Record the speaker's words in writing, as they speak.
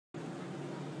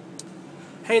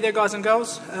Hey there guys and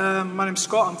girls, my name's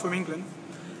Scott, I'm from England.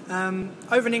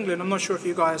 Over in England, I'm not sure if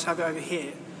you guys have it over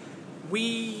here,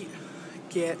 we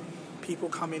get people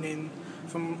coming in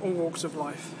from all walks of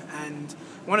life, and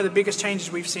one of the biggest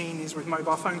changes we've seen is with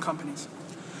mobile phone companies.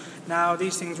 Now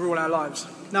these things rule our lives.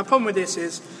 Now the problem with this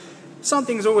is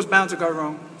something's always bound to go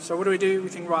wrong, so what do? We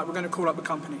think, right, we're going to call up the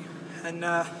company, and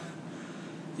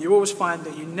you always find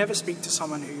that you never speak to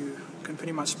someone who can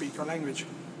pretty much speak your language.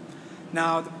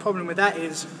 Now, the problem with that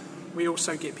is we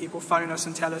also get people phoning us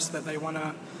and tell us that they want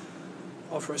to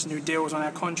offer us new deals on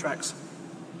our contracts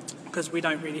because we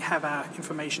don't really have our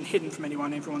information hidden from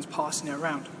anyone, everyone's passing it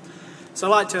around. So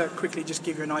I'd like to quickly just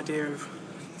give you an idea of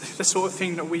the sort of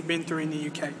thing that we've been through in the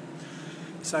UK.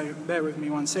 So bear with me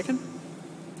 1 second.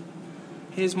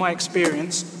 Here's my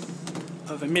experience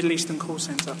of a Middle Eastern call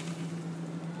centre.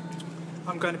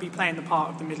 I'm going to be playing the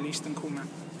part of the Middle Eastern call man.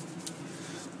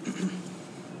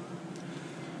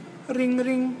 Ring,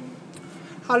 ring.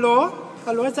 Hello?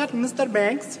 Hello, is that Mr.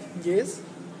 Banks? Yes.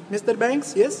 Mr.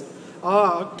 Banks? Yes?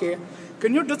 Ah, okay.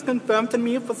 Can you just confirm to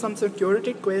me for some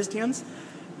security questions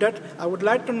that I would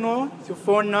like to know your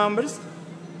phone numbers?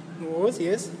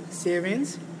 Yes.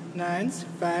 7s, 9s,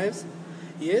 5s.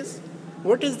 Yes.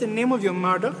 What is the name of your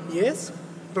mother? Yes.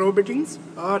 Robotics?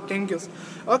 Ah, thank you.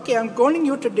 Okay, I'm calling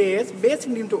you today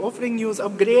basically into offering you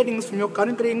upgradings from your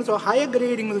current gradings or higher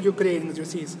gradings of your gradings, you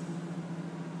see.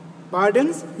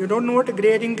 Pardons? You don't know what a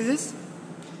grading is?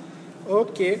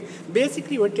 Okay.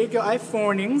 Basically, we take your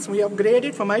iPhoneings, we upgrade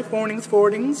it from iPhoneings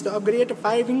 4ings to upgrade to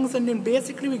 5ings, and then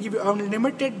basically we give you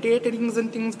unlimited datarings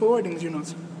and things forwardings, you know.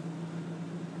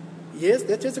 Yes,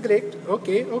 that is correct.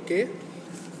 Okay.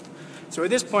 So at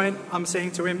this point, I'm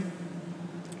saying to him,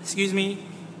 excuse me,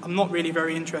 I'm not really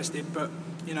very interested, but,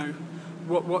 you know,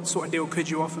 what sort of deal could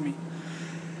you offer me?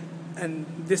 And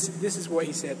this is what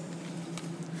he said.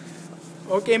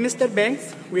 Okay, Mr.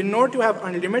 Banks, we know you have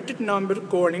unlimited number of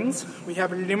callings, we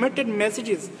have limited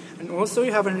messages, and also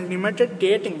you have unlimited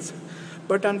datings.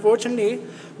 But unfortunately,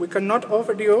 we cannot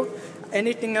offer you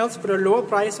anything else for a lower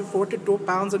price of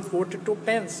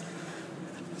 £42.42.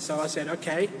 So I said,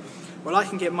 okay, well I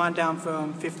can get mine down for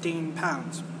 £15.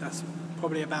 That's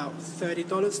probably about $30,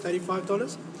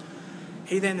 $35.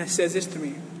 He then says this to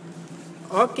me.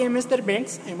 Okay, Mr.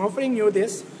 Banks, I'm offering you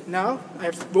this. Now,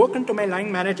 I've spoken to my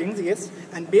line managers, yes,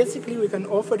 and basically we can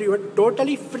offer you a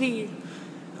totally free.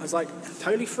 I was like,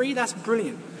 totally free? That's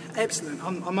brilliant. Excellent.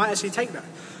 I might actually take that.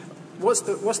 What's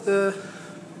the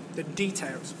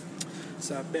details?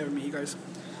 So bear with me, he goes,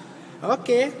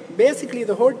 okay, basically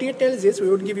the whole details is we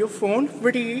would give you phone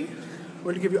free,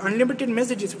 we'll give you unlimited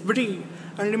messages free,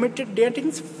 unlimited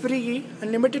datings free,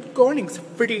 unlimited callings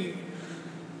free.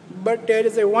 But there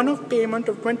is a one-off payment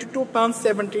of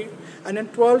 £22.70 and then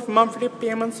 12 monthly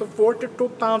payments of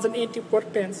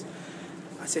 £42.84.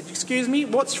 I said, excuse me,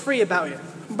 what's free about it?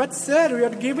 But sir, we are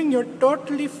giving you a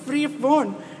totally free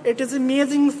phone. It is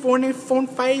amazing phone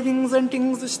 5ings and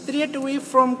things straight away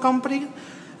from company.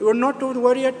 You are not to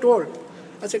worry at all.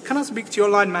 I said, can I speak to your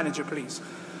line manager, please?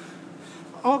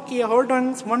 Okay, hold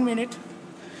on 1 minute.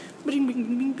 Bing, bing,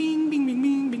 bing, bing, bing, bing,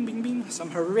 bing, bing, bing, bing.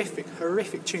 Some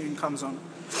horrific tune comes on.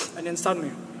 And then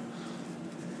suddenly,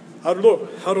 hello,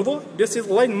 this is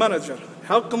line manager.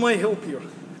 How can I help you?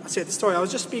 I said, sorry, I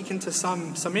was just speaking to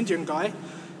some Indian guy.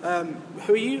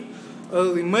 Who are you?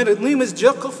 My name is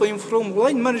Jacob. I'm from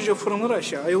line manager from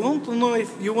Russia. I want to know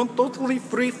if you want totally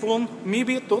free phone,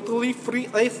 maybe a totally free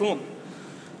iPhone.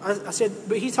 I said,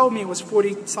 but he told me it was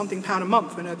 £40-something a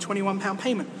month and a £21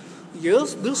 payment.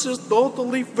 Yes, this is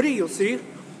totally free, you see.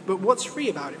 But what's free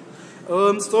about it?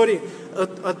 Sorry,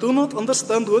 I do not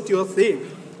understand what you're saying.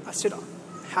 I said,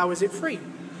 how is it free?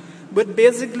 But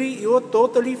basically, you're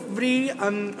totally free,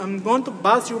 and I'm going to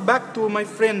pass you back to my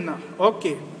friend now.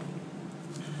 Okay.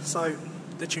 So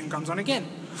the tune comes on again.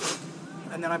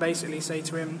 And then I basically say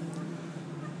to him,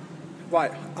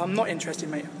 right, I'm not interested,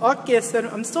 mate. Okay, sir,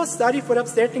 I'm so sorry for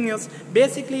upsetting you.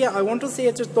 Basically, I want to say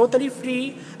it's totally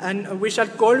free, and we shall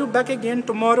call you back again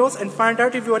tomorrow and find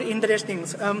out if you are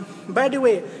interested. By the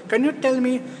way, can you tell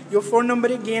me your phone number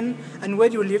again and where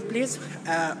you live, please?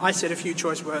 I said a few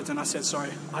choice words, and I said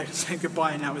sorry. I said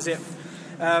goodbye, and that was it.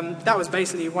 That was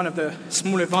basically one of the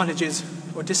small advantages,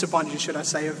 or disadvantages, should I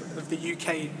say, of the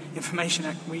UK Information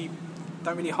Act. We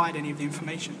don't really hide any of the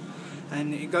information.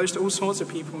 And it goes to all sorts of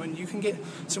people, and you can get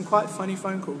some quite funny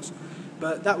phone calls.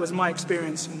 But that was my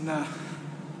experience, and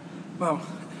well,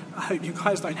 I hope you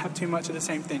guys don't have too much of the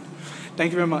same thing.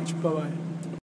 Thank you very much. Bye-bye.